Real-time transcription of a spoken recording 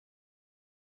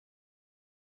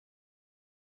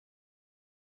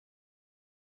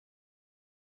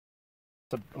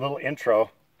A little intro.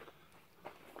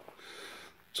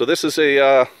 So this is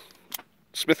a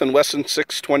Smith Wesson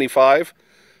 625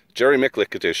 Jerry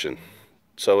Miculek edition.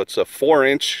 So it's a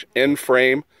 4-inch end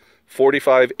frame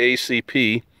 45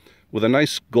 ACP with a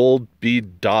nice gold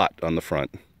bead dot on the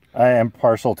front. I am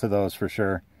partial to those for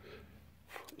sure.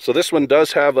 So this one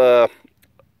does have a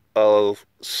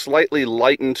slightly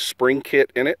lightened spring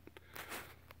kit in it.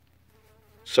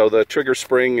 So the trigger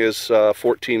spring is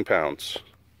 14 pounds.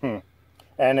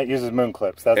 And it uses moon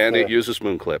clips. It uses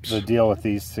moon clips. The deal with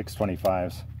these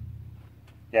 625s.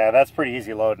 Yeah, that's pretty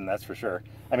easy loading, that's for sure.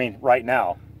 I mean, right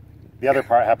now. The other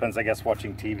part happens, I guess,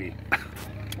 watching TV.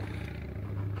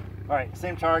 All right,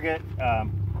 same target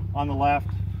on the left,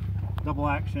 double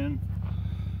action.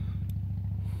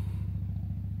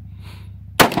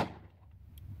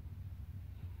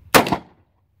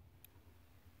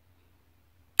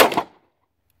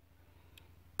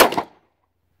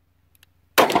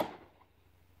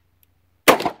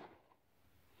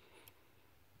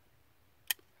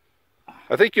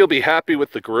 I think you'll be happy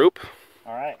with the group.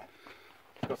 All right,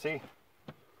 let's go see.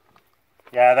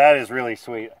 Yeah, that is really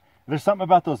sweet. There's something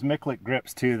about those Miculek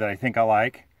grips too that I think I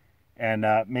like, and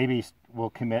maybe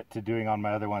we'll commit to doing on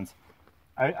my other ones.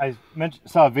 I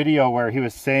saw a video where he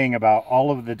was saying about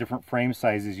all of the different frame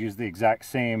sizes use the exact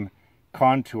same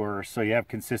contour, so you have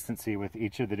consistency with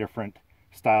each of the different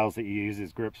styles that you use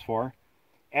his grips for.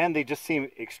 And they just seem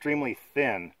extremely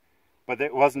thin, but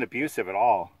it wasn't abusive at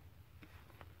all.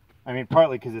 I mean,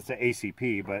 partly because it's an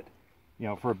ACP, but you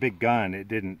know, for a big gun,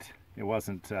 it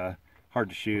wasn't hard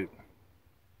to shoot.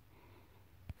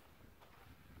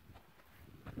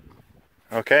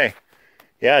 Okay,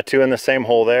 yeah, two in the same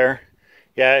hole there.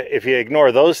 Yeah, if you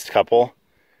ignore those couple,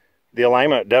 the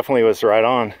alignment definitely was right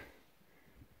on.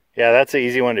 Yeah, that's an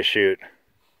easy one to shoot.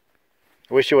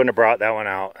 I wish you wouldn't have brought that one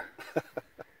out.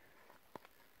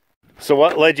 So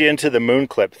what led you into the moon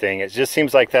clip thing? It just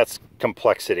seems like that's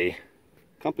complexity.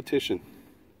 Competition.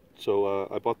 So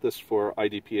I bought this for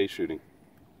IDPA shooting,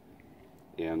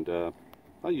 and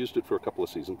I used it for a couple of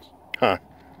seasons. Huh.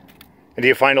 And do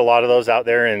you find a lot of those out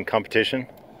there in competition?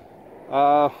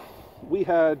 We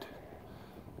had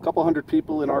a couple hundred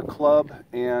people in our club,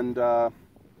 and there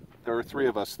were 3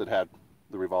 of us that had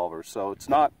the revolvers, so it's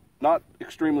not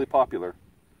extremely popular.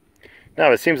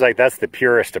 No, it seems like that's the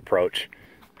purest approach.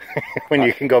 When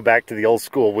you can go back to the old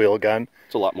school wheel gun.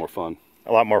 It's a lot more fun.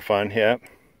 A lot more fun, yeah.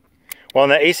 Well,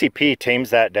 and the ACP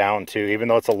tames that down too, even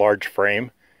though it's a large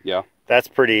frame. Yeah. That's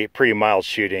pretty mild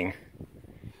shooting.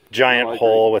 Giant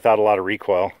hole without a lot of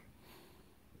recoil.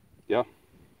 Yeah.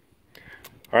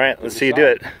 All right, let's see you do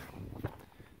it.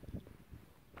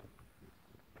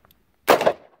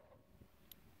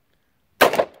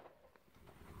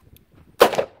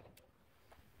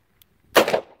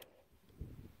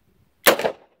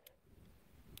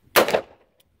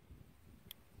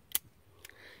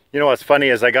 You know what's funny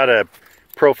is I got a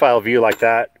profile view like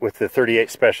that with the 38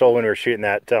 Special when we were shooting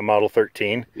that Model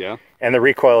 13. Yeah. And the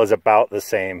recoil is about the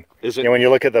same. Is it? You know, when you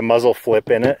look at the muzzle flip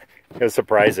in it, it was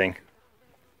surprising.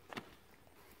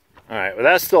 All right, well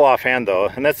that's still offhand though,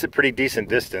 and that's a pretty decent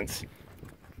distance.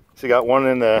 So you got one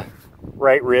in the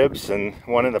right ribs and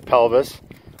one in the pelvis.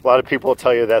 A lot of people will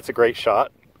tell you that's a great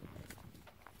shot.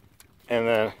 And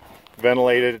then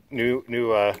ventilated new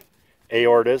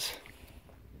aortas.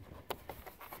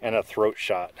 And a throat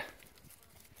shot.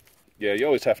 Yeah, you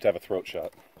always have to have a throat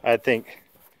shot. I think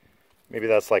maybe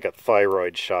that's like a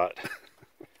thyroid shot.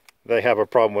 They have a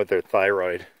problem with their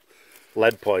thyroid.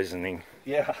 Lead poisoning.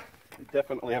 Yeah, they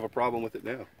definitely have a problem with it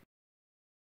now.